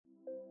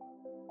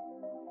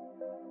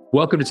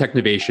Welcome to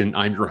Technovation.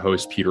 I'm your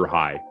host, Peter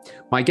High.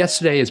 My guest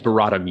today is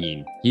Bharat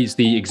Amin. He's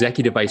the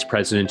Executive Vice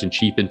President and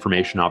Chief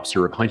Information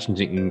Officer of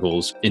Huntington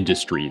Ingalls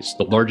Industries,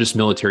 the largest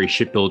military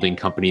shipbuilding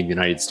company in the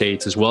United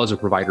States, as well as a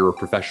provider of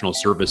professional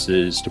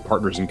services to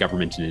partners in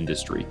government and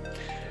industry,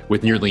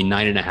 with nearly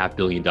 $9.5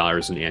 billion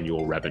in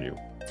annual revenue.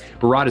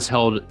 Bharat has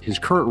held his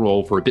current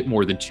role for a bit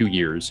more than 2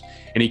 years,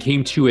 and he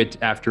came to it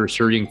after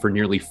serving for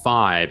nearly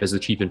 5 as the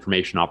Chief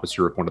Information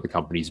Officer of one of the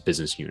company's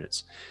business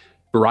units.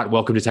 Bharat,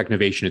 welcome to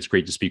Technovation. It's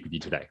great to speak with you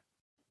today.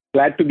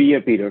 Glad to be here,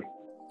 Peter.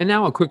 And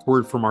now a quick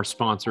word from our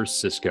sponsor,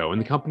 Cisco,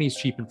 and the company's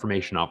Chief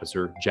Information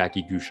Officer,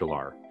 Jackie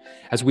Gushelar.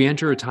 As we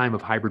enter a time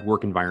of hybrid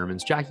work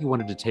environments, Jackie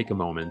wanted to take a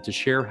moment to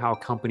share how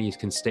companies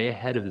can stay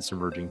ahead of this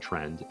emerging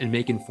trend and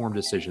make informed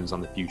decisions on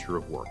the future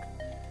of work.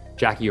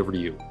 Jackie, over to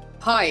you.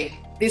 Hi,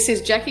 this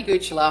is Jackie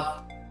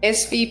Gushelar,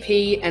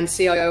 SVP and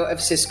CIO of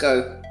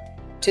Cisco.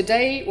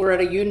 Today, we're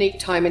at a unique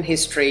time in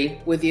history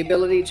with the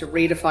ability to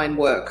redefine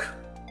work.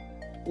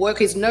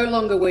 Work is no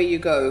longer where you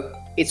go,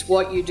 it's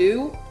what you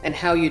do and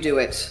how you do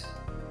it.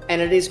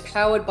 And it is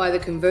powered by the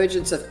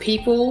convergence of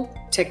people,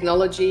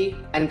 technology,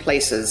 and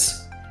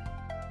places.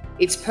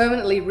 It's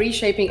permanently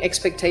reshaping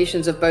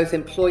expectations of both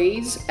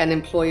employees and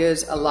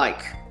employers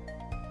alike.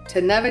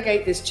 To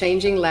navigate this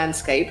changing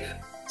landscape,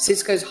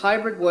 Cisco's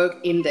Hybrid Work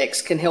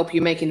Index can help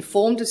you make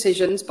informed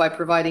decisions by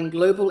providing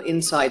global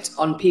insights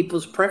on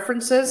people's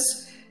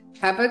preferences,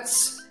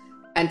 habits,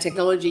 and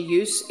technology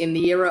use in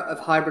the era of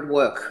hybrid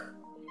work.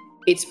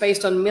 It's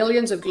based on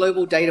millions of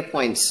global data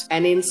points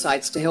and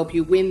insights to help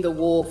you win the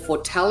war for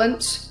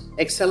talent,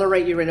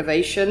 accelerate your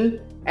innovation,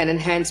 and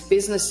enhance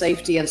business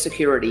safety and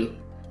security.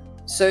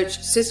 Search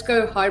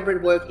Cisco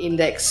Hybrid Work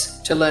Index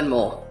to learn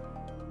more.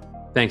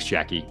 Thanks,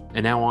 Jackie.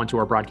 And now on to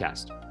our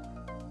broadcast.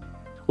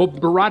 Well,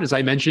 Bharat, as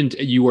I mentioned,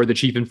 you are the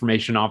Chief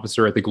Information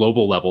Officer at the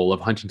global level of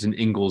Huntington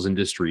Ingalls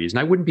Industries. And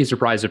I wouldn't be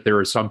surprised if there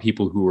are some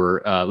people who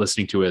are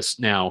listening to us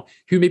now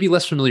who may be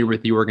less familiar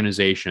with the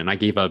organization. I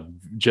gave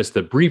just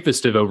the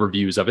briefest of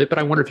overviews of it, but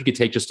I wonder if you could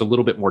take just a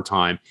little bit more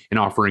time in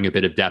offering a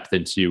bit of depth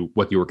into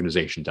what the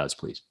organization does,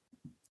 please.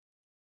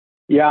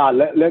 Yeah,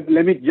 let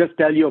me just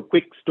tell you a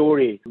quick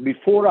story.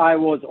 Before I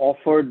was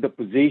offered the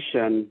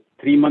position,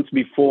 3 months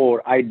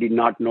before, I did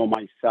not know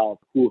myself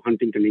who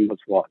Huntington Ingalls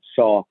was.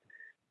 So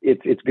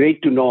it's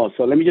great to know.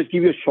 So let me just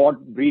give you a short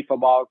brief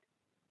about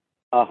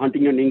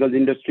Huntington Ingalls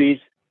Industries,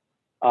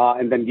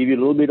 and then give you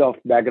a little bit of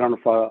background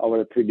of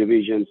our 3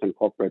 divisions and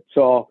corporate.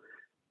 So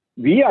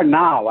we are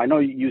now, I know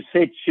you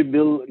said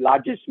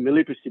largest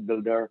military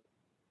shipbuilder,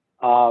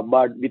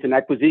 but with an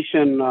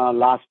acquisition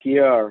last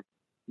year,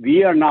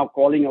 we are now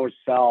calling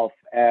ourselves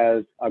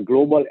as a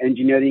global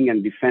engineering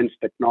and defense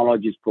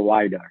technologies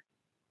provider.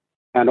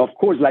 And of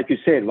course, like you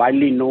said,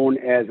 widely known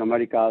as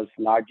America's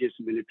largest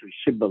military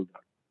shipbuilder.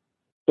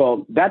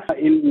 So that's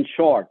in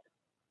short,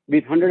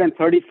 with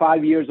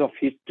 135 years of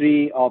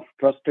history of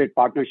trusted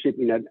partnership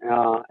in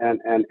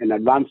and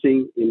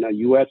advancing in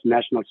U.S.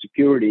 national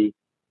security,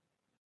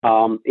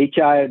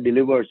 HII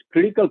delivers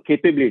critical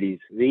capabilities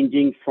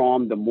ranging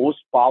from the most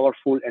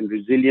powerful and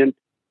resilient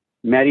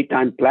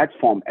maritime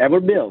platform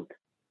ever built,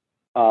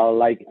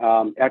 like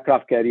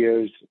aircraft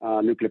carriers,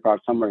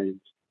 nuclear-powered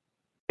submarines,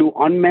 to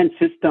unmanned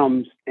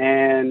systems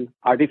and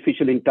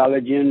artificial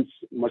intelligence,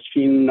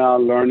 machine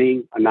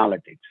learning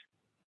analytics.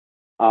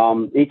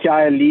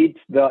 HII leads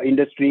the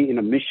industry in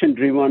a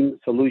mission-driven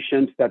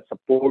solutions that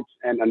supports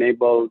and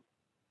enables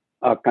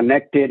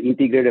connected,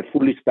 integrated,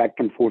 fully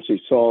spectrum forces.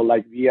 So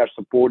like we are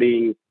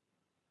supporting,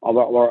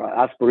 our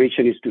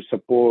aspiration is to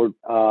support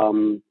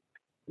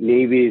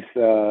Navy's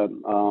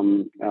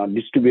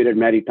distributed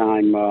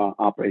maritime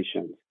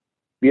operations.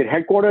 We are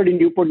headquartered in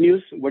Newport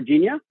News,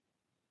 Virginia,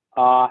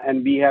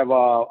 and we have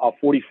a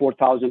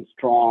 44,000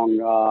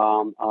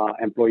 strong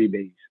employee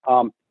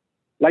base.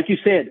 Like you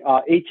said,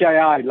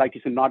 HII, like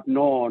you said, not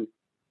known,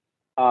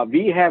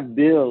 we have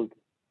built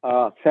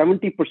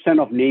 70%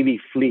 of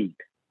Navy fleet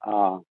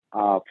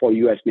for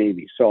U.S.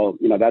 Navy. So,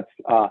 that's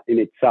in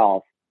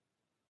itself.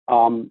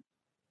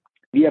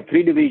 We have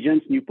 3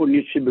 divisions: Newport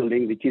News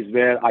Shipbuilding, which is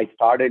where I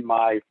started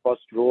my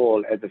first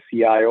role as a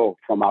CIO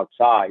from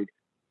outside.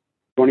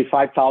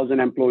 25,000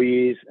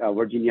 employees,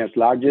 Virginia's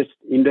largest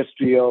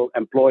industrial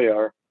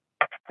employer.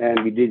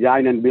 And we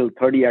design and build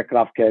 30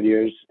 aircraft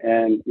carriers,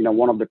 and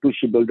one of the 2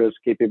 shipbuilders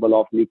capable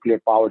of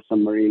nuclear-powered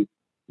submarine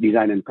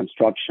design and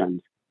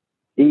construction.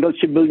 Ingalls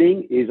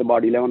Shipbuilding is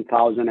about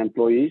 11,000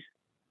 employees,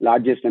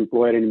 largest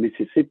employer in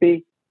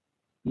Mississippi,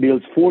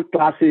 builds 4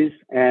 classes,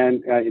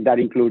 and that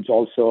includes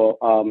also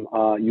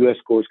U.S.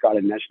 Coast Guard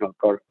and National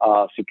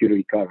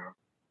Security Cutter.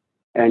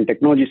 And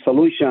Technology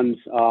Solutions,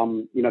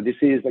 this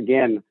is,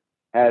 again,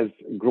 has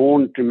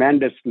grown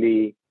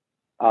tremendously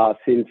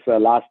since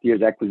last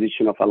year's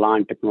acquisition of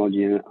Aligned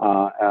Technology and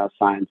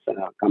Science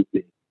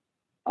company.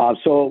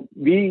 So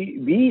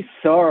we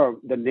serve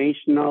the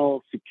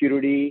national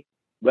security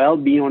well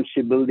beyond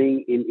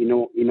shipbuilding in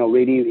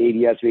innovative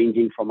areas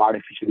ranging from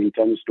artificial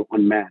intelligence to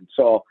unmanned.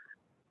 So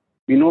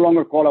we no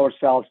longer call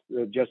ourselves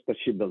just the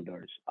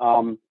shipbuilders.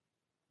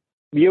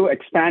 We are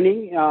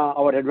expanding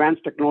our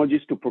advanced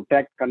technologies to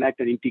protect, connect,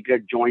 and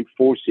integrate joint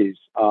forces.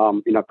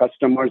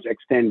 Customers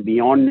extend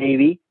beyond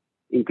Navy,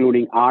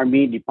 including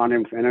Army,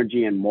 Department of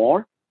Energy, and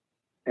more.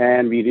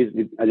 And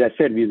as I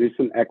said, we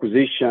recent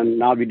acquisition.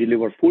 Now we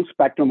deliver full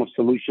spectrum of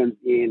solutions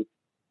in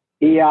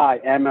AI,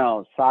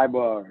 ML,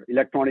 cyber,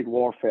 electronic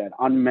warfare,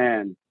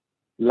 unmanned,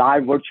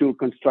 live virtual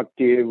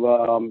constructive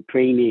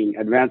training,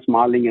 advanced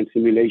modeling and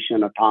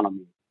simulation,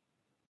 autonomy.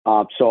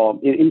 So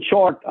in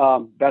short,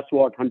 that's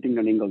what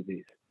Huntington Ingalls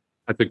is.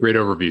 That's a great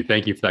overview.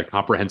 Thank you for that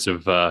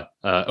comprehensive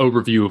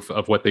overview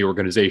of what the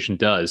organization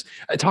does.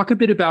 Talk a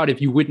bit about, if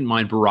you wouldn't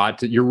mind,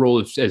 Bharat, your role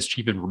as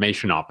Chief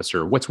Information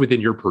Officer. What's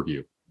within your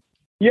purview?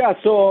 Yeah,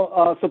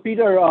 so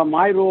Peter,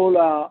 my role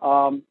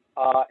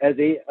as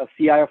a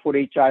CIO for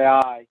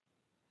HII,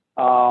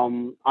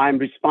 I'm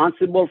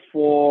responsible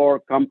for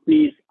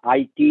company's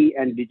IT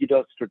and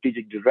digital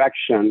strategic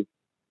direction,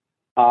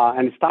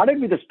 and started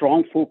with a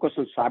strong focus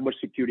on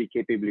cybersecurity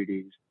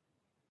capabilities.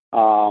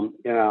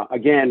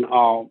 Again,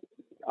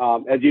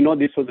 as you know,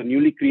 this was a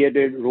newly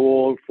created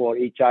role for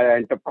HII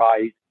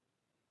Enterprise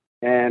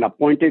and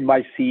appointed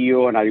by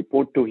CEO, and I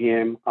report to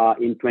him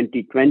in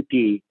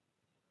 2020.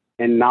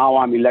 And now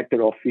I'm elected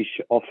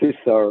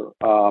officer,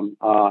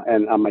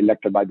 and I'm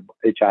elected by the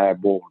HII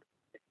board.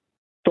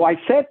 So I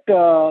set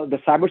the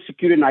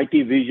cybersecurity and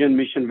IT vision,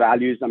 mission,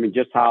 values. I mean,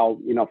 just how,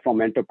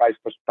 from enterprise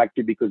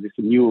perspective, because it's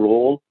a new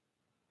role.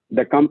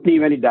 The company,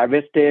 when it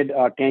divested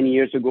 10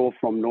 years ago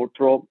from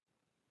Northrop,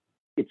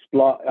 it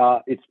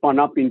spun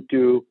up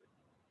into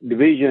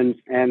divisions,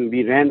 and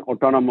we ran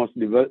autonomous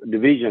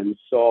divisions.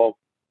 So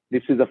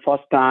this is the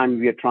first time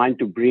we are trying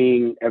to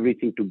bring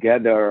everything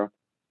together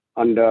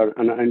under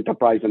an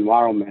enterprise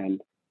environment.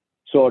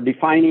 So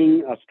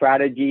defining a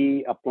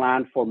strategy, a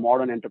plan for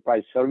modern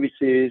enterprise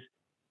services.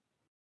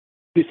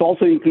 This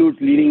also includes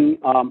leading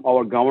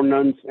our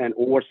governance and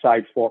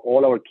oversight for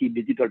all our key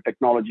digital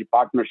technology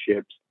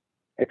partnerships,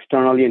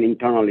 externally and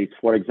internally.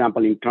 For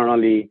example,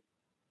 internally,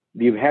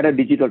 we've had a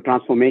digital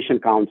transformation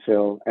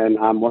council, and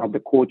I'm one of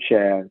the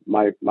co-chair.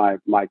 My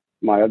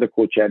other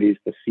co-chair is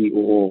the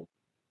COO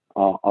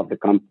of the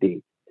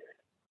company.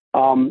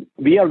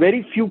 We are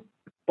very few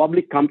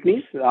public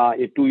companies,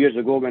 2 years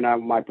ago when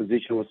my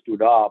position was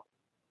stood up,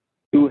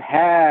 to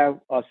have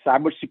a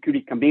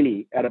cybersecurity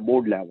committee at a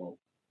board level.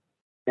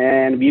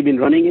 And we've been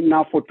running it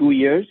now for 2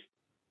 years.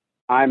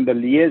 I'm the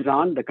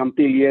liaison, the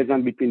company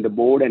liaison between the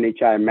board and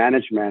HII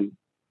management.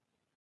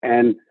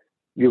 And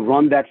we've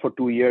run that for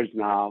 2 years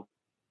now.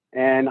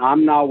 And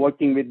I'm now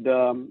working with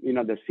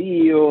the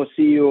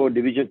CEO,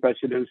 division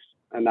presidents,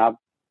 and I've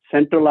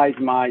centralized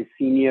my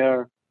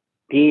senior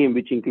team,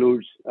 which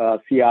includes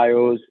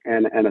CIOs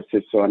and a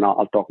CISO, and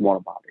I'll talk more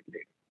about it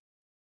later.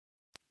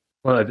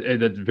 Well,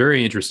 that's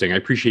very interesting. I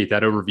appreciate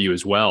that overview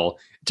as well.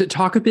 To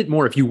talk a bit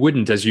more, if you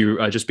wouldn't, as you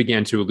just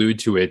began to allude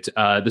to it,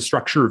 the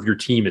structure of your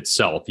team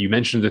itself. You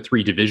mentioned the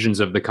 3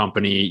 divisions of the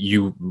company.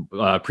 You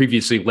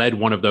previously led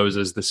one of those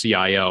as the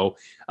CIO.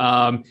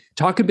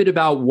 Talk a bit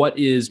about what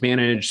is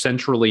managed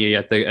centrally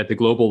at the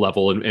global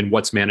level and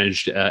what's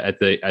managed at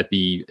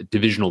the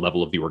divisional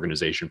level of the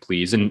organization,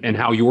 please, and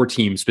how your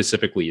team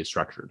specifically is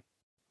structured.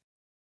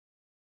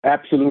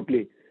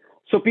 Absolutely.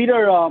 So,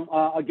 Peter,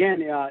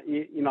 again,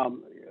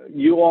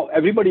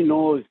 everybody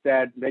knows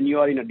that when you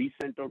are in a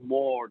decentralized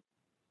mode,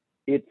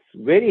 it's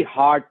very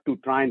hard to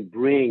try and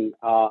bring.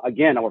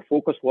 Again, our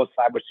focus was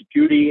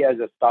cybersecurity as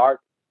a start,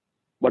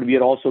 but we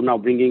are also now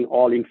bringing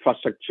all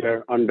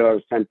infrastructure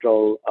under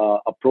central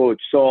approach.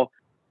 So,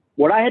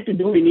 what I had to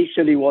do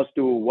initially was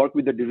to work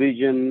with the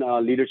division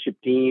leadership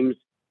teams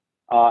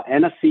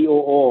and a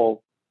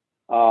COO,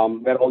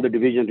 where all the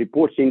division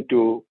reports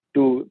into,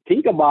 to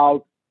think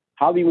about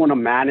how we want to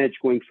manage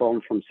going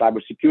from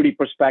cybersecurity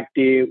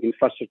perspective,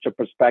 infrastructure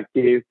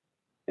perspective,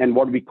 and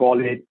what we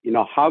call it,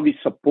 how we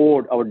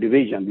support our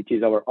division, which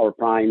is our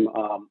prime,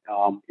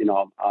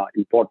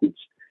 importance,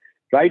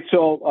 right?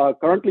 So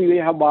currently we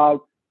have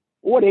about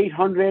over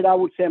 800, I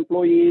would say,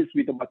 employees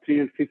with about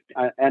 350,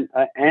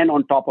 and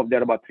on top of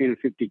that, about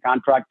 350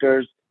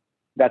 contractors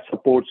that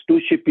supports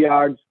 2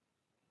 shipyards,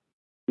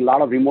 a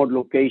lot of remote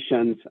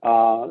locations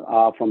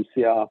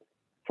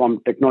from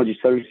Technology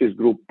Services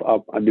Group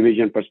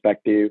division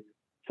perspective,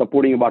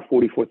 supporting about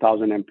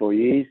 44,000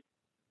 employees.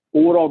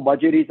 Overall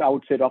budget is, I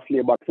would say, roughly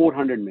about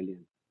 $400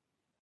 million.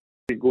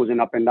 It goes in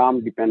up and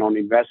down, depending on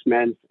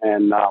investments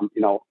and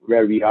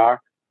where we are.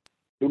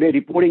 Today,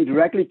 reporting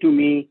directly to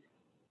me,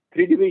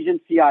 3 division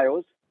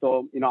CIOs.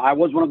 So I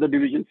was one of the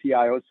division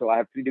CIOs, so I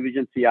have 3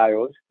 division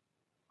CIOs.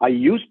 I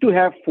used to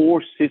have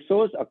 4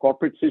 CISOs, a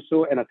corporate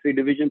CISO and a 3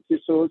 division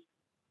CISOs.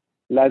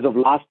 As of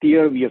last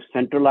year, we have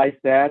centralized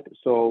that.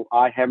 So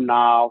I have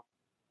now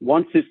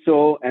 1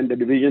 CISO, and the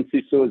division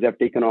CISOs have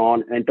taken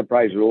on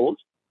enterprise roles,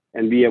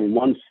 and we have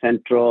 1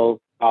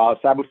 central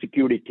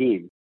cybersecurity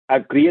team.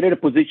 I've created a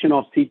position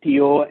of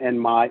CTO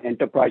and my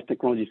enterprise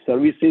technology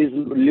services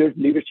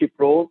leadership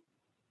role,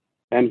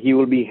 and he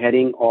will be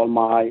heading all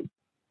my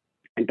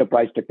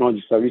enterprise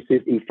technology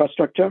services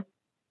infrastructure.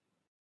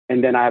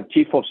 And then I have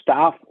chief of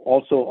staff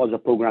also as a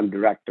program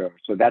director.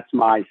 So that's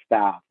my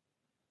staff.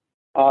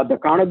 The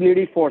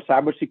accountability for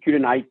cybersecurity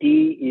and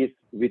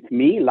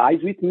IT lies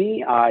with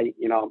me. I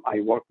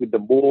work with the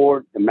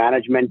board, the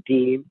management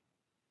team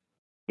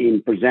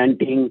in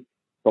presenting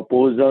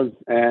proposals,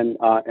 and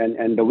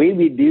the way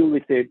we deal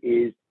with it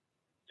is,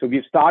 so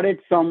we've started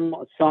some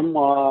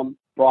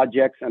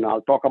projects, and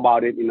I'll talk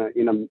about it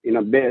in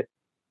a bit.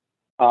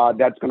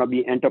 That's going to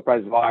be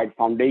enterprise-wide,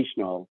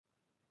 foundational.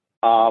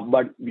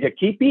 But we are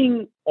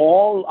keeping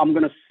all, I'm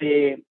going to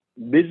say,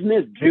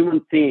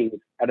 business-driven things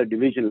at a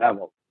division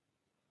level,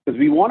 because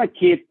we want to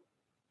keep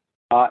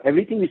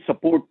everything we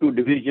support to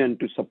division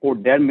to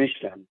support their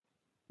mission.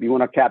 We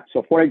want to cap.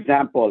 So, for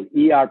example,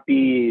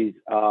 ERPs,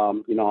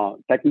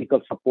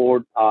 technical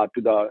support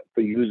to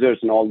users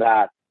and all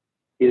that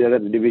is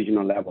at the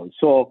divisional level.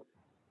 So,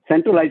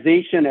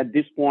 centralization at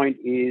this point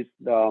is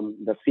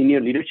the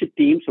senior leadership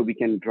team, so we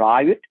can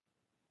drive it.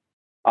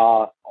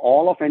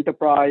 All of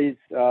enterprise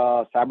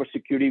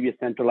cybersecurity, we are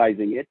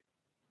centralizing it.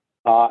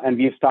 And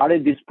we have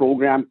started this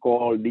program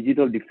called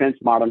Digital Defense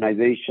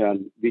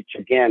Modernization, which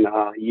again,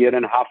 a year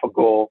and a half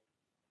ago,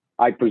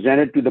 I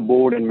presented to the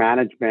board and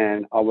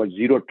management our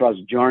Zero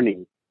Trust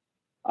journey.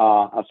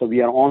 So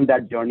we are on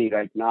that journey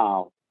right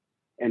now.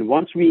 And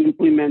once we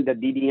implement the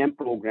DDM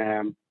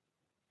program,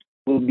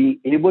 we'll be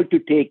able to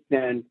take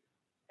then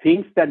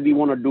things that we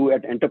want to do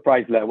at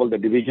enterprise level. The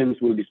divisions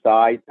will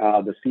decide,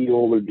 the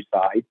CEO will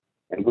decide,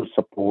 and will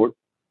support.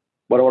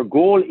 But our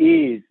goal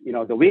is,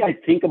 the way I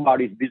think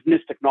about it,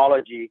 business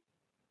technology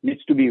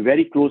needs to be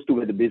very close to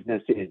where the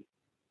business is.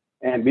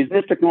 And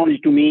business technology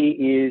to me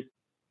is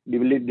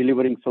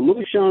delivering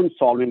solutions,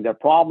 solving their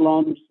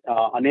problems,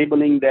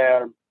 enabling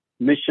their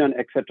mission,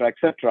 et cetera, et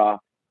cetera.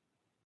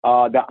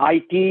 The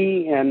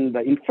IT and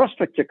the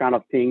infrastructure kind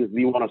of things,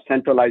 we want to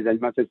centralize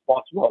as much as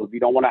possible. We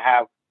don't want to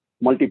have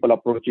multiple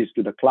approaches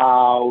to the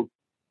cloud,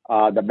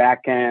 the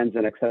backends,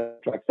 and et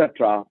cetera, et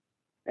cetera.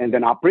 And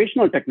then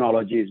operational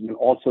technologies will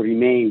also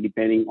remain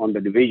depending on the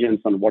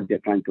divisions on what they're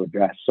trying to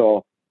address.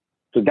 So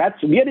we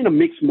are in a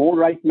mixed mode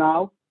right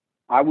now.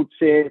 I would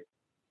say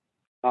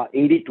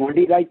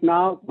 80-20 right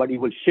now, but it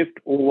will shift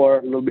over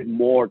a little bit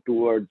more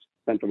towards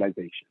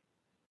centralization.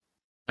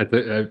 I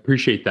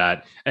appreciate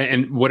that.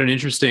 And what an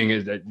interesting,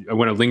 I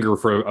want to linger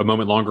for a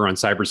moment longer on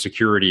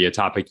cybersecurity, a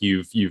topic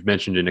you've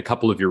mentioned in a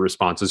couple of your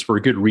responses for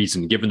a good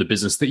reason. Given the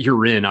business that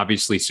you're in,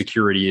 obviously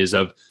security is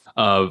of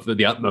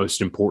the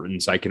utmost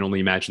importance. I can only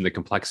imagine the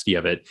complexity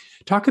of it.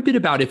 Talk a bit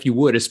about, if you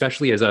would,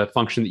 especially as a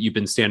function that you've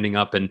been standing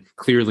up and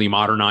clearly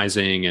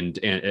modernizing and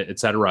et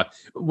cetera,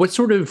 what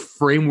sort of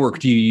framework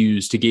do you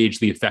use to gauge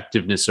the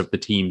effectiveness of the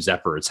team's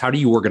efforts? How do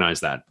you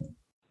organize that?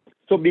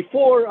 So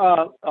before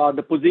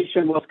the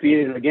position was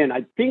created, again,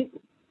 I think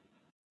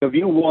the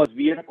view was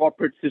we had a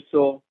corporate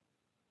CISO,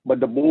 but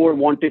the board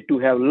wanted to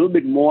have a little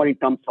bit more in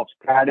terms of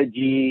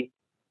strategy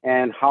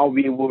and how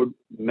we would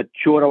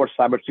mature our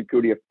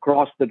cybersecurity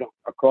across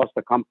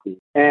the company.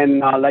 And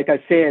like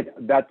I said,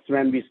 that's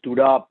when we stood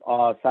up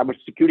a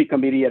cybersecurity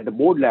committee at the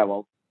board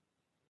level.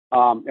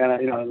 And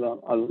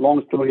a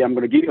long story. I'm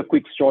going to give you a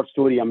quick short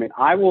story. I mean,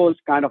 I was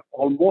kind of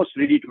almost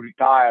ready to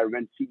retire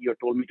when CEO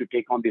told me to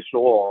take on this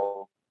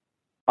role.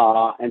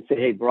 And say,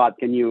 hey, Bharat,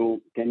 can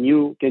you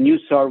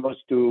serve us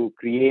to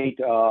create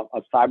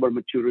a cyber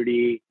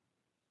maturity,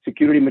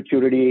 security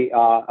maturity,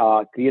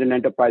 create an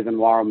enterprise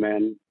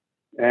environment?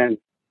 And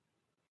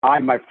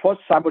my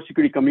first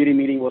cybersecurity committee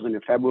meeting was in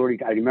February,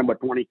 I remember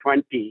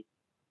 2020.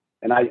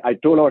 And I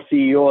told our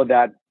CEO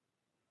that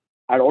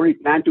I'd already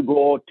planned to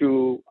go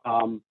to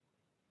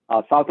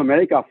South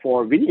America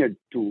for vineyard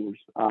tours.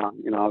 I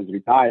was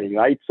retiring,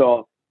 right?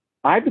 So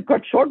I had to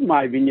cut short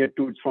my vineyard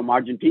tours from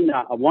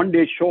Argentina, a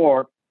one-day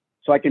short,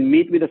 so I can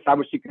meet with the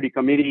cybersecurity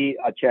committee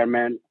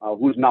chairman,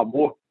 who's now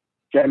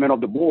chairman of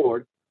the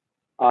board,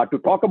 to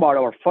talk about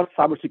our first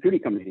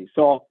cybersecurity committee.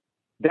 So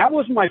that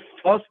was my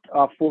first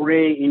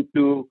foray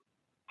into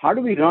how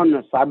do we run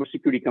a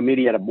cybersecurity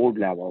committee at a board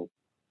level.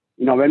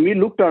 When we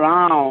looked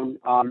around,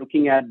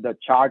 looking at the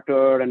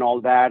charter and all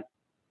that,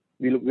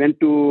 we went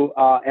to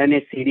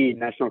NACD,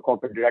 National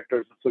Corporate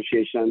Directors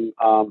Association.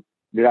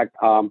 There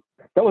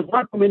was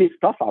not too many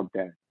stuff out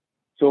there.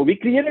 So we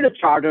created a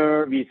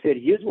charter. We said,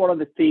 here's what are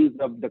the things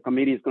the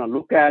committee is going to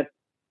look at.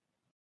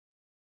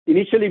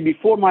 Initially,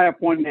 before my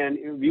appointment,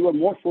 we were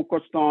more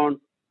focused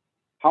on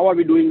how are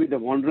we doing with the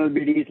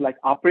vulnerabilities, like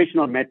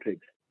operational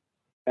metrics.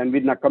 And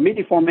with the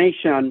committee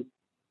formation,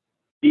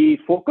 we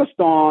focused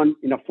on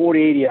 4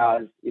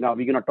 areas. We're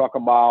going to talk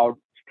about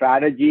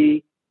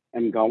strategy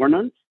and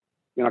governance.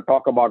 We're going to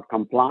talk about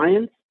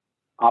compliance,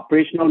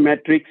 operational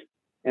metrics,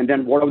 and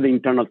then what are the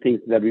internal things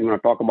that we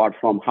want to talk about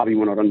from how we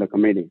want to run the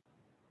committee.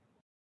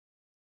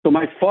 So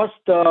my first,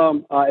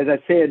 as I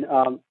said,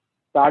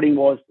 starting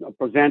was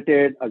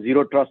presented a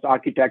Zero Trust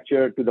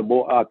architecture to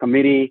the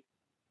committee,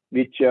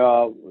 which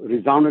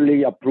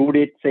resoundingly approved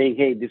it, saying,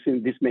 hey,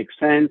 this makes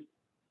sense.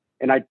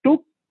 And I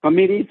took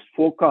committee's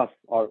focus,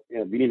 or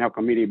we didn't have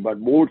committee, but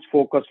board's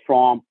focus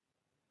from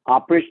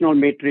operational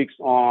metrics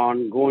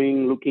on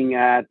looking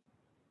at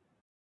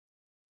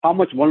how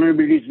much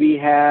vulnerabilities we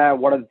have,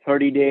 what are the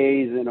 30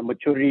 days and a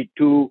maturity,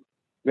 to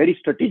very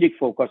strategic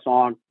focus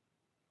on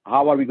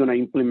how are we going to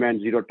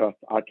implement zero trust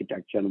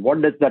architecture? And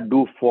what does that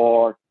do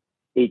for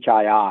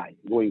HII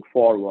going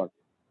forward?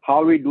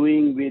 How are we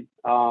doing with,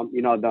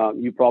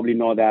 you probably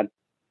know that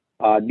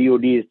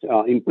DoD is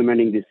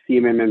implementing this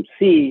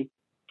CMMC,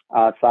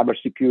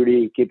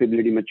 cybersecurity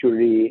capability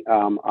maturity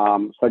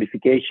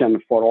certification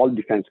for all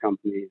defense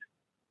companies.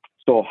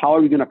 So how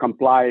are we going to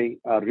comply,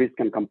 risk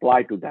and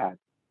comply to that?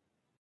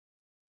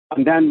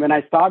 And then when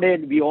I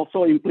started, we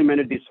also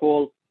implemented this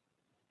whole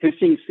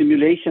phishing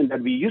simulation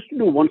that we used to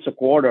do once a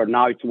quarter.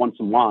 Now it's once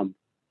a month.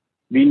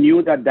 We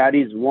knew that that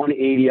is one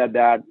area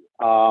that,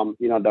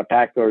 the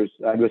attackers,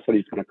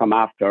 adversaries going to come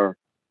after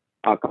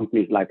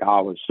companies like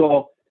ours.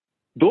 So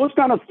those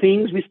kind of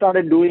things we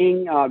started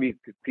doing. We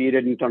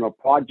created internal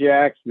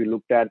projects. We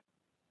looked at,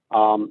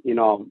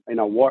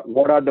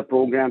 what are the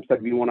programs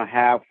that we want to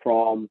have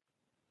from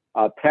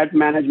a threat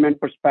management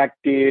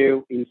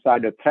perspective,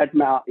 insider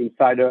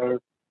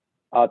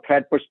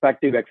threat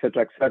perspective, et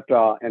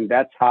cetera. And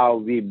that's how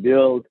we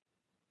build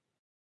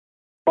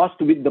trust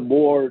with the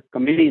board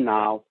committee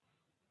now.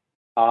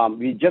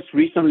 We just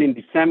recently in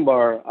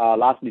December,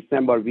 last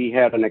December, we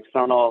had an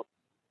external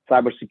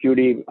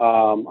cybersecurity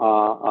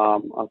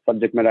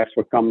subject matter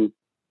expert come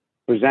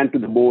present to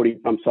the board in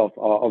terms of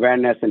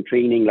awareness and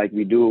training like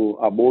we do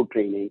board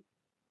training.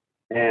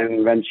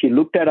 And when she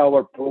looked at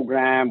our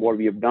program, what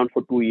we have done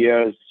for 2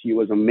 years, she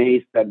was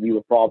amazed that we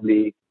were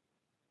probably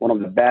one of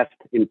the best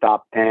in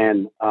top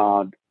 10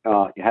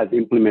 has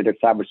implemented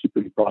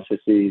cybersecurity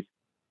processes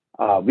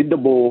with the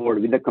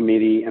board, with the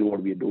committee, and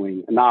what we're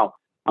doing. And now,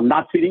 I'm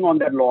not sitting on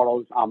that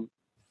laurels.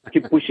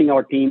 Keep pushing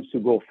our teams to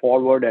go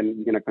forward, and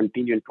we're going to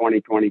continue in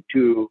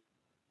 2022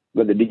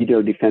 with the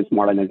digital defense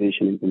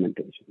modernization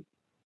implementation.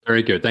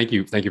 Very good. Thank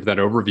you. Thank you for that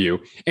overview.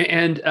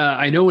 And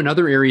I know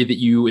another area that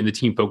you and the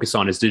team focus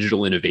on is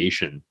digital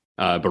innovation,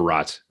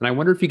 Bharat. And I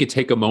wonder if you could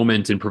take a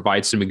moment and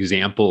provide some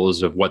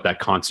examples of what that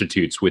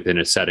constitutes within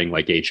a setting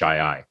like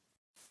HII.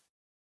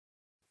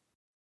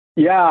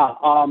 Yeah.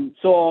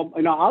 So,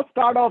 I'll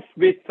start off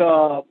with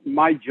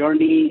my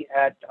journey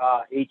at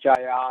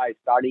HII,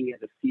 starting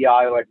as a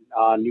CIO at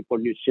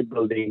Newport News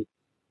Shipbuilding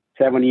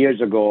 7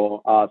 years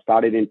ago,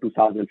 started in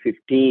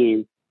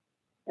 2015.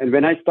 And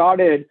when I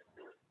started,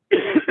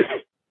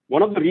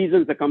 one of the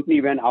reasons the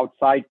company went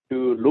outside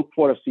to look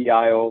for a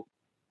CIO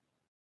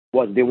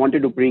was they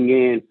wanted to bring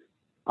in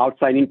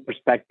outside-in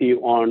perspective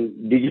on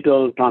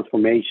digital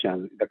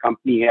transformation. The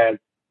company had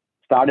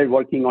started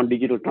working on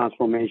digital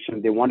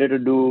transformation. They wanted to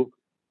do,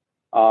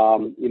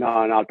 and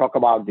I'll talk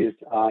about this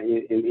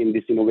in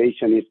this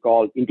innovation. It's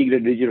called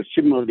Integrated Digital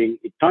Shipbuilding.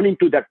 It turned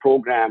into that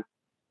program,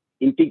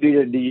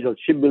 Integrated Digital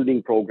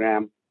Shipbuilding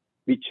Program,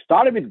 which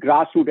started with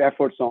grassroots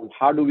efforts on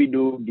how do we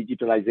do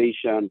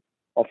digitalization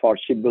of our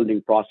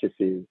shipbuilding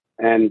processes.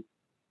 And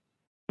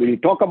when you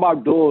talk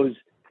about those,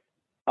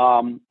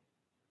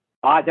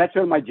 that's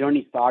where my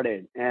journey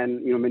started.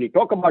 And when you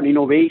talk about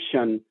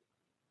innovation,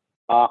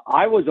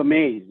 I was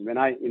amazed when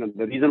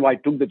the reason why I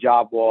took the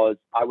job was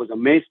I was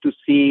amazed to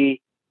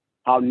see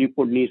how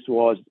Newport News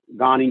was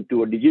gone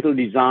into a digital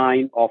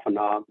design of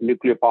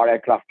nuclear powered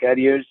aircraft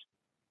carriers,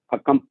 a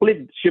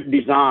complete ship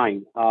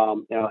design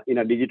in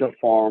a digital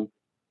form,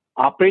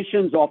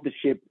 operations of the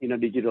ship in a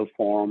digital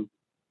form,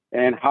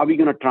 and how we're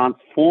going to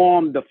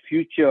transform the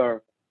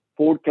future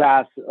Ford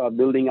class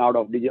building out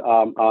of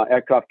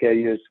aircraft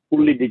carriers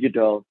fully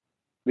digital,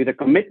 with a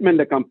commitment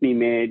the company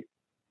made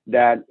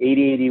that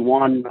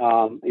 8081,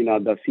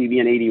 the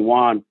CVN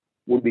 81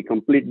 would be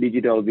complete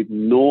digital with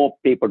no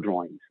paper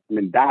drawings. I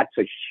mean, that's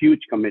a huge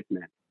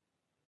commitment.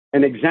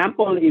 An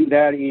example in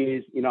there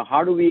is,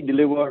 how do we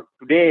deliver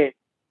today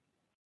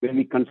when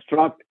we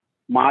construct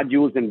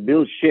modules and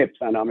build ships?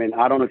 And I mean,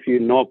 I don't know if you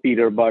know,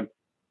 Peter, but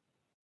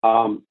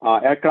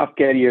aircraft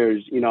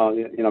carriers,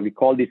 we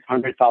call this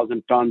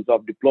 100,000 tons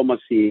of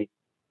diplomacy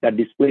that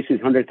displaces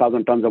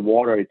 100,000 tons of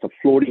water. It's a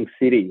floating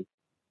city.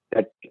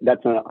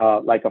 That's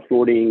like a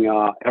floating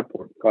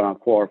airport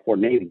for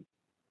Navy.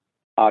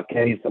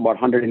 Carries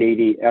about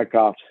 180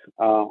 aircrafts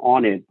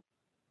on it.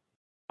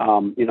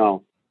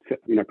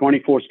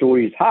 24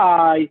 stories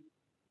high,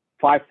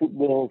 5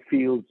 football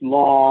fields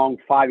long,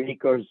 5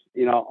 acres,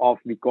 of,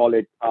 we call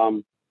it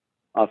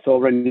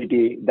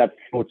sovereignty that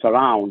floats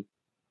around.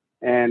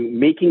 And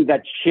making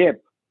that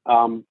ship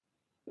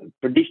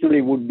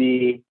traditionally would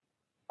be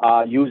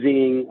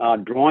using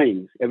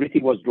drawings.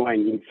 Everything was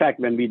drawing. In fact,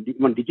 when we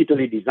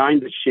digitally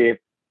designed the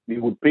ship, we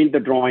would print the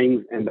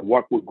drawings and the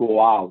work would go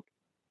out.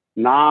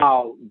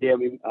 Now they have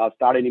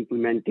started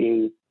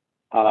implementing,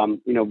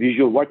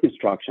 visual work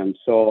instructions.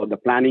 So the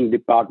planning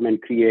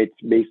department creates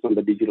based on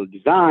the digital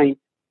design.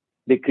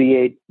 They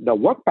create the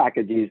work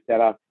packages that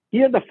are,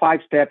 here are the 5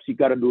 steps you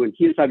got to do, and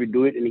here's how we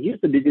do it, and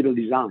here's the digital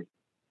design.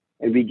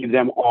 And we give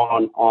them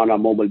on a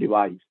mobile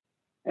device.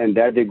 And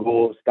there they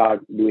go, start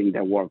doing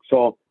their work.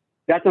 So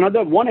that's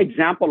one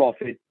example of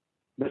it.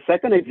 The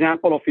second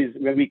example of is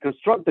when we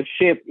construct the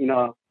ship,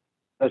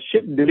 the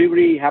ship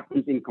delivery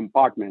happens in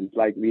compartments,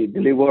 like we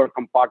deliver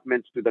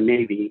compartments to the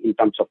Navy in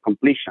terms of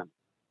completion.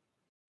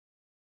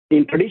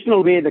 In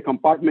traditional way, the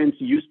compartments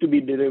used to be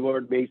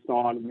delivered based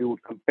on, we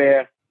would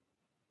compare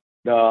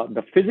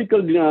the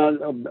physical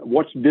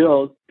what's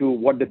built to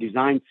what the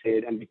design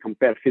said, and we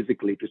compare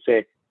physically to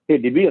say, hey,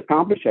 did we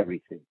accomplish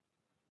everything?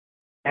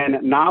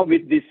 And now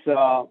with this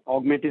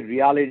augmented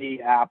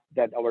reality app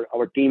that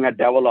our team had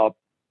developed,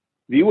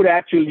 we would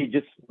actually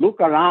just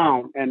look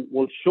around and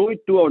we'll show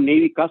it to our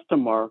Navy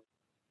customer.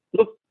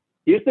 Look,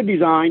 here's the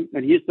design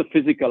and here's the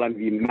physical, and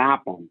we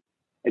map them,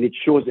 and it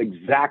shows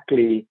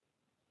exactly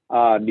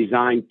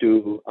designed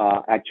to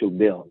actual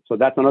build. So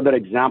that's another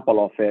example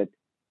of it.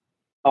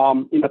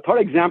 In the third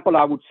example,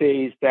 I would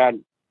say is that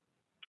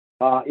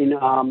in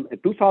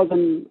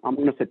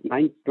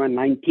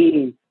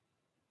 2019,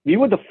 we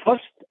were the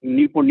first,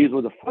 Newport News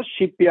was the first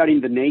shipyard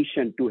in the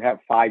nation to have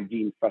 5G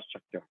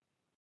infrastructure.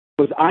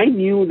 Because I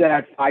knew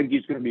that 5G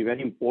is going to be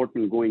very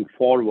important going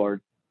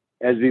forward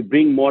as we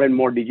bring more and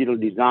more digital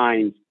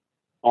designs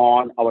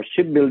on our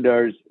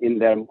shipbuilders in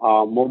their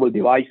mobile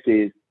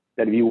devices,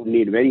 that we would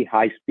need very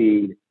high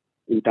speed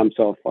in terms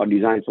of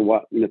design.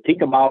 So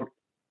think about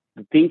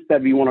the things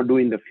that we want to do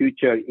in the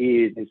future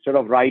is, instead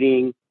of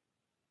writing,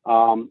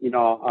 kind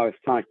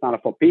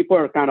of a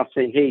paper, kind of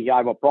saying, hey, I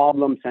have a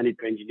problem, send it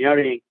to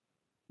engineering.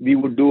 We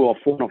would do a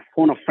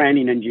phone a friend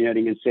in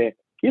engineering and say,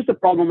 here's the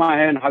problem I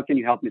have, and how can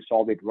you help me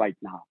solve it right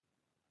now?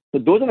 So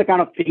those are the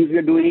kind of things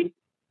we're doing.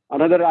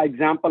 Another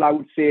example, I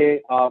would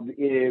say,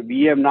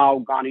 we have now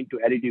gone into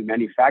additive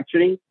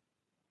manufacturing.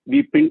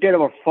 We printed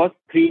our first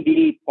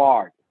 3D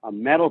part, a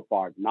metal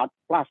part, not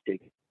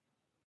plastic,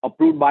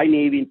 approved by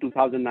Navy in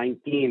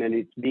 2019, and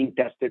it's being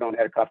tested on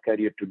aircraft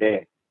carrier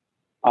today.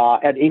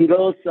 At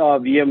Ingalls,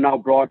 we have now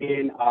brought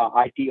in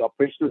IT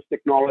operations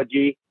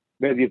technology,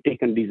 where we've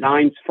taken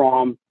designs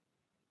from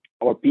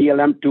our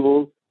PLM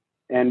tool,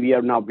 and we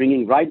are now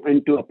bringing right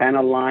into a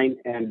panel line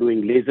and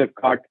doing laser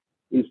cut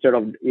instead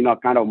of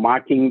kind of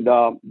marking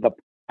the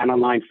panel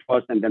line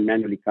first and then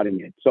manually cutting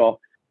it. So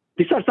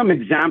these are some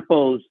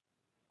examples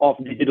of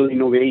digital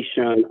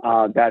innovation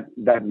that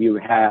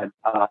we've had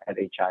at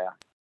HII.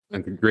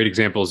 Great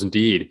examples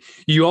indeed.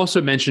 You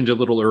also mentioned a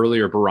little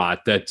earlier,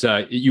 Bharat,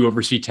 that you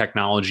oversee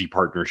technology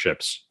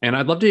partnerships. And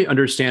I'd love to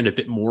understand a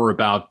bit more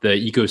about the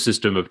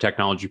ecosystem of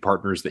technology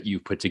partners that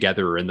you've put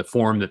together and the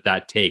form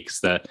that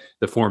takes, the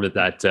form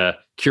that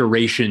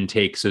curation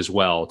takes as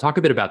well. Talk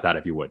a bit about that,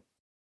 if you would.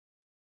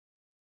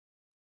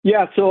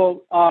 Yeah,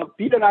 so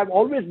Peter, I've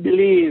always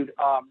believed,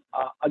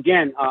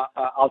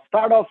 I'll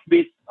start off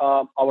with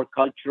our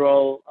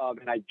cultural,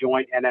 when I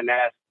joined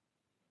NNS,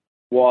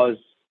 was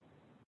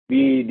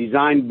we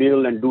design,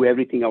 build, and do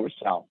everything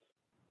ourselves.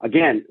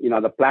 Again,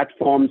 the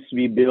platforms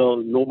we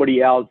build,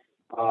 nobody else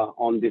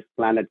on this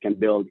planet can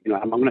build.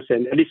 I'm going to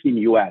say, at least in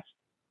the US,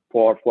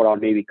 for our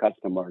Navy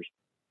customers,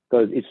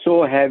 because it's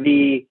so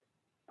heavy,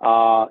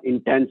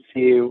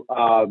 intensive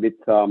with,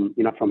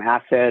 from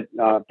asset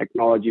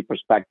technology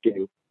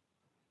perspective,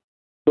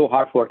 so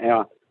hard for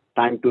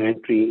time to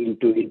entry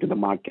into the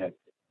market.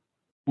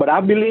 But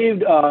I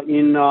believed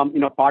in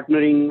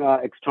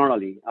partnering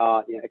externally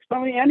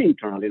and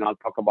internally, and I'll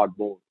talk about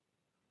both.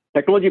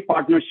 Technology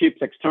partnerships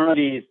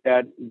externally is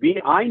that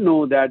I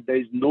know that there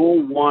is no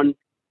one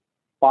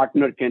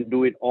partner can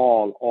do it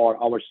all or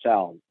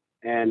ourselves,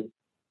 and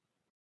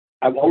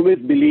I've always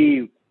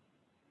believed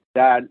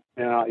that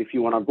if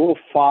you want to go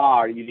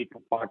far, you need to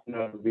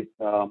partner with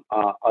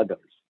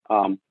others.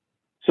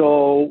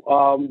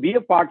 So we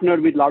have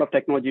partnered with a lot of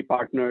technology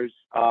partners,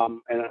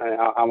 and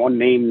I won't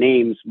name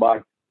names,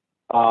 but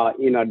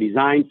in a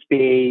design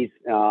space,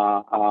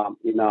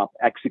 in a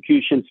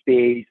execution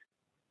space,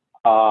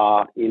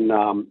 in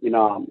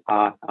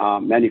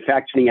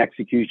manufacturing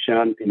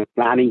execution, in a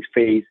planning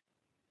phase.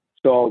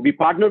 So we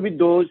partner with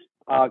those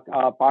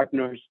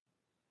partners.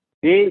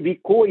 We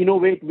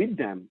co-innovate with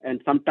them,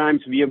 and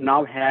sometimes we have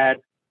now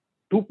had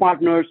two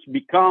partners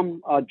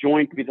become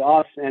joint with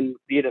us and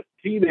create a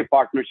three-way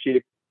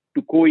partnership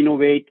to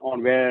co-innovate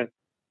on where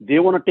they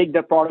want to take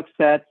their product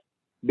set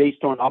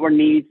based on our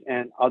needs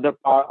and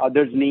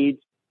others' needs.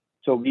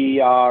 So we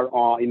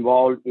are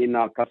involved in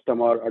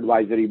customer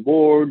advisory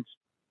boards.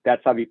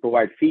 That's how we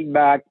provide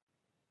feedback.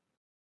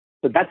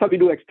 So that's how we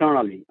do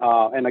externally.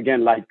 And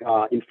again, like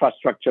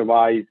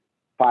infrastructure-wise,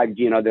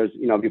 5G and others,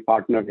 we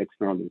partner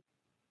externally.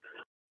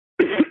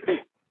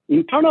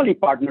 Internally,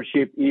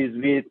 partnership is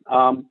with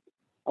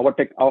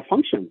our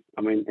functions.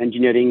 I mean,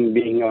 engineering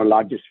being our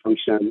largest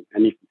function,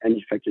 and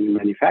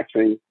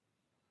manufacturing.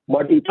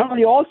 But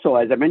internally also,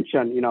 as I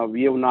mentioned,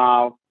 we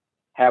now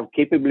have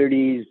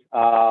capabilities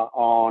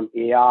on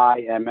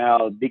AI,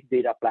 ML, big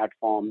data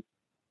platforms.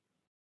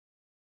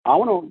 I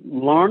want to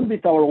learn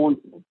with our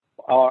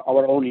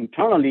own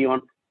internally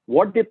on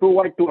what they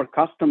provide to our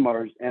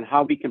customers and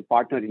how we can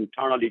partner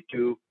internally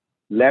to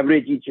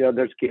leverage each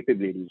other's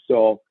capabilities.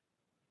 So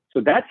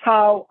that's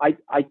how I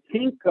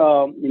think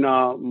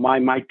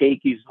my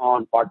take is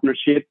on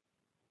partnership.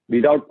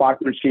 Without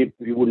partnership,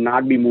 we would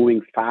not be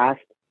moving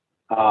fast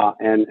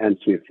and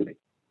swiftly.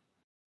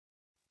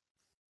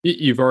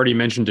 You've already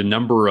mentioned a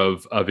number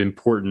of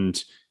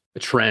important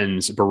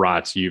trends,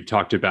 Bharat. You've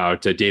talked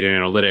about data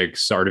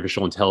analytics,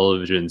 artificial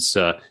intelligence,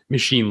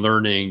 machine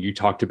learning. You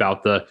talked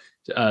about the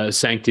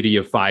sanctity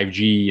of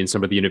 5G and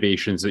some of the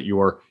innovations that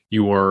you're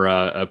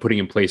putting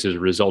in place as a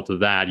result of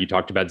that. You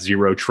talked about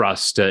zero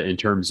trust in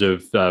terms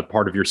of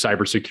part of your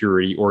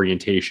cybersecurity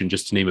orientation,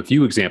 just to name a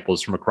few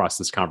examples from across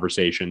this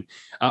conversation.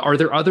 Are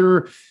there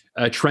other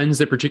trends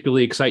that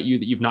particularly excite you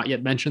that you've not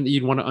yet mentioned that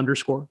you'd want to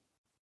underscore?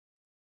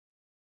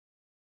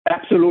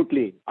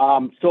 Absolutely.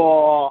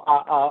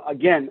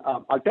 Again,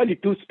 I'll tell you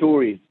two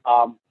stories.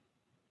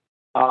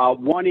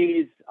 One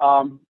is,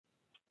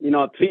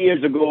 3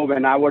 years ago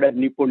when I was at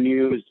Newport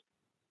News,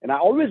 and I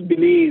always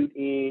believed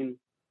in,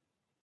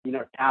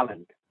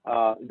 talent,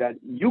 that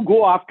you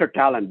go after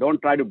talent.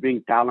 Don't try to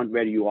bring talent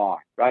where you are,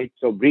 right?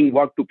 So bring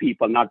work to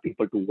people, not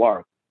people to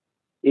work.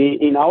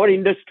 In our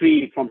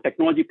industry, from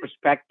technology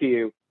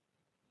perspective,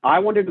 I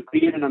wanted to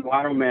create an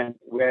environment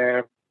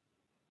where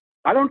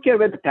I don't care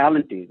where the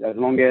talent is, as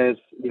long as,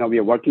 we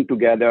are working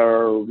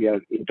together, we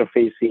are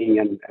interfacing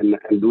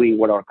and doing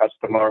what our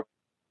customer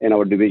and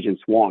our divisions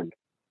want.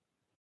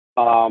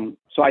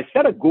 So I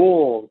set a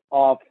goal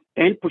of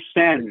 10%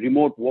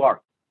 remote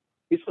work.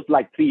 This was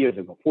like 4 years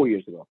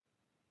ago.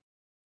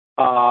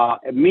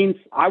 It means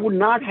I would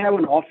not have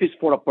an office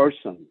for a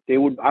person.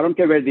 I don't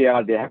care where they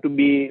are. They have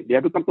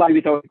to comply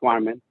with our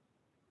requirements.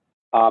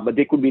 But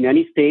they could be in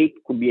any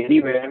state, could be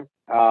anywhere.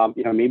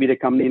 Maybe they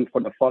come in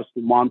for the first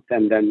month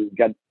and then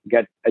get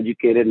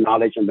educated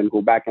knowledge and then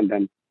go back and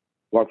then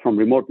work from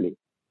remotely.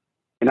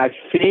 And I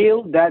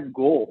failed that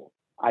goal.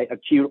 I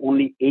achieved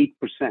only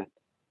 8%.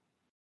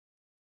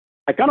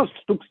 I kind of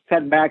took a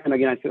step back, and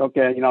again, I said,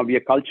 okay,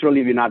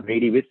 we're not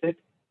ready with it,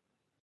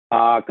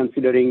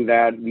 considering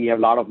that we have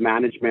a lot of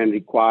management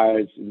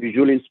requires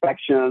visual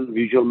inspection,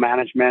 visual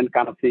management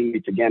kind of thing,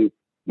 which again,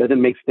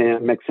 doesn't make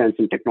sense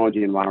in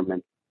technology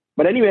environment.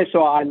 But anyway,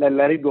 so I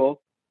let it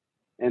go,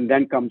 and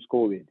then comes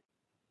COVID.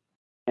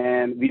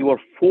 And we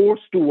were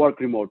forced to work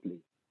remotely.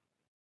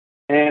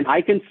 And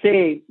I can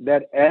say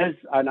that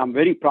and I'm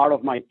very proud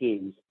of my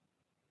teams,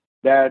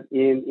 that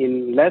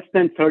in less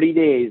than 30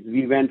 days,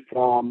 we went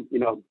from,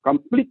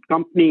 complete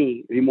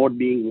company remote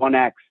being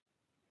 1x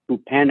to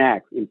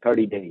 10x in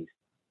 30 days.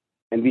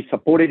 And we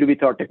supported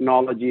with our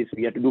technologies.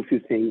 We had to do a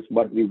few things,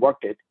 but we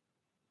worked it.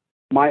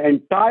 My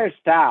entire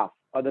staff,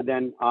 other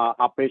than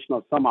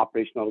some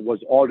operational,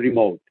 was all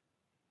remote.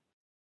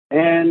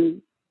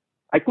 And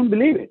I couldn't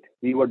believe it.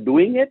 We were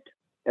doing it.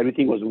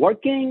 Everything was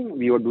working.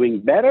 We were doing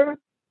better.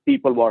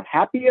 People were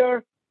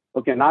happier.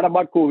 Okay, not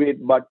about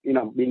COVID, but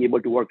being able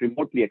to work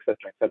remotely, et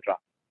cetera, et cetera.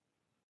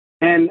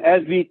 And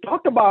as we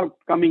talked about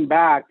coming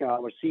back,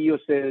 our CEO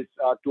says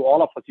to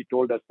all of us, he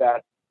told us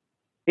that,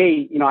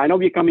 hey, I know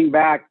we're coming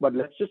back, but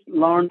let's just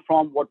learn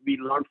from what we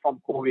learned from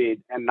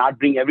COVID and not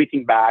bring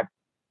everything back.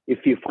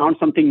 If you found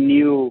something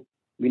new,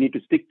 we need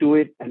to stick to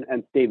it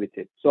and stay with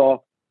it.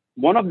 So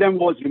one of them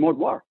was remote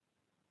work.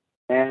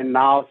 And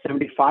now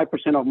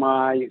 75% of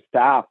my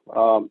staff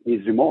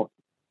is remote.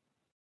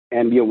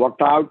 And we have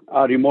worked out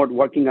remote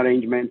working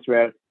arrangements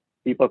where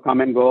people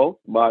come and go.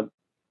 But,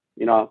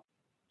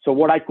 so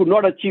what I could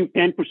not achieve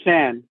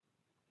 10%,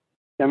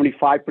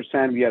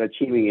 75%, we are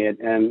achieving it.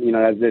 And,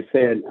 as they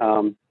said,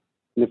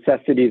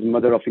 necessity is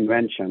mother of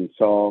invention.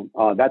 So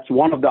that's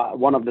one of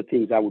the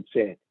things I would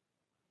say.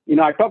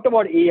 I talked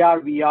about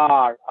AR,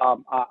 VR.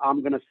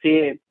 I'm going to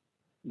say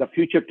the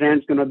future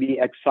trend is going to be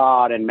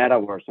XR and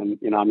metaverse. And,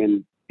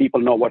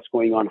 people know what's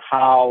going on,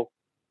 how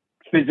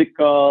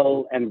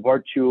physical and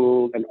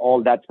virtual and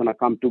all that's going to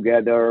come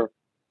together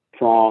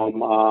from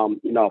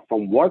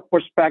work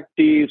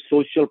perspective,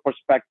 social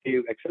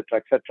perspective, et cetera,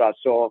 et cetera.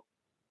 So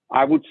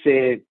I would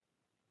say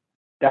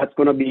that's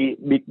going to be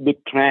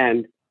big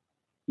trend.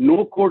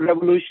 No code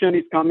revolution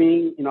is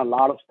coming. A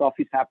lot of stuff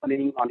is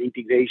happening on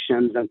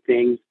integrations and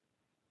things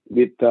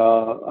with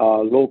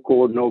low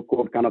code, no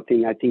code kind of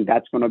thing. I think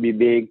that's going to be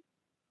big.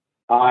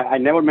 I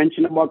never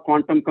mentioned about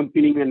quantum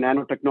computing and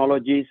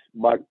nanotechnologies,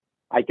 but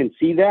I can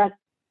see that.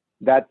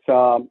 That's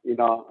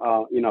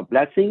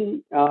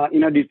blessing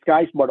in a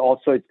disguise, but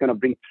also it's going to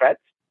bring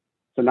threats.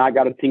 So now I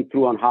got to think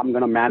through on how I'm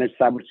going to manage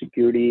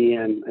cybersecurity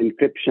and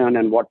encryption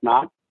and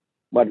whatnot.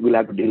 But we'll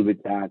have to deal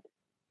with that.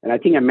 And I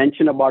think I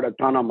mentioned about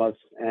autonomous,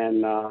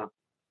 and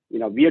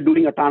we are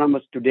doing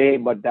autonomous today,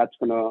 but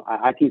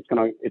I think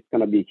it's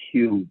gonna be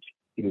huge.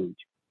 And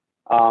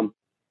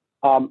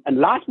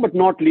last but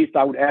not least,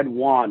 I would add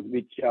one,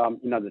 which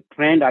the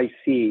trend I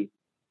see.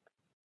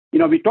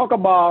 We talk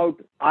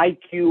about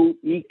IQ,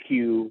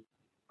 EQ.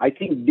 I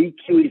think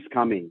DQ is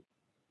coming,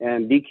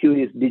 and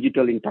DQ is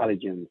digital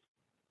intelligence.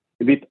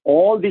 With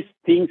all these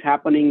things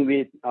happening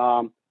with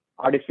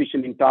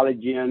artificial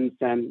intelligence,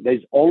 and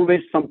there's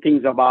always some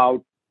things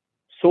about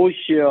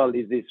social,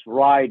 is this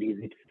right, is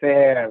it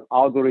fair,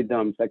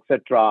 algorithms,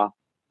 etc.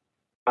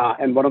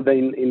 And one of the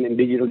in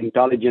digital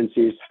intelligence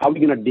is how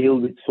we're going to deal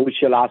with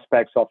social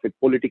aspects of it,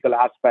 political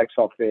aspects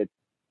of it.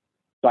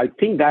 So I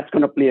think that's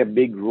going to play a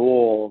big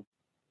role.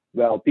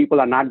 Well, people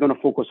are not going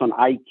to focus on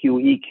IQ,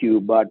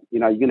 EQ, but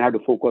you're going to have to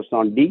focus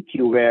on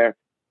DQ, where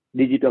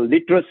digital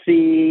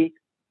literacy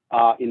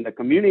in the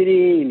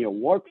community, in your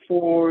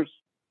workforce,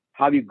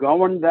 how you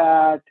govern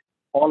that,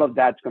 all of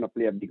that's going to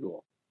play a big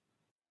role.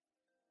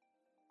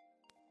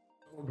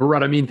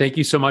 Bharat Amin, thank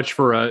you so much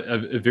for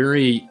a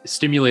very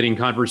stimulating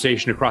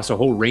conversation across a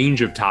whole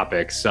range of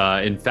topics,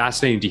 and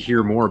fascinating to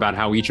hear more about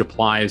how each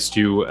applies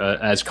to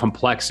as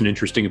complex and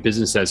interesting a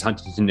business as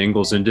Huntington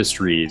Ingalls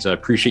Industries. I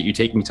appreciate you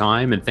taking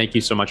time, and thank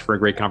you so much for a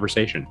great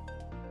conversation.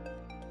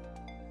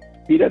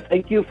 Peter,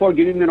 thank you for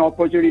giving me an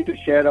opportunity to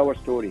share our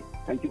story.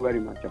 Thank you very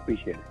much. I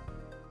appreciate it.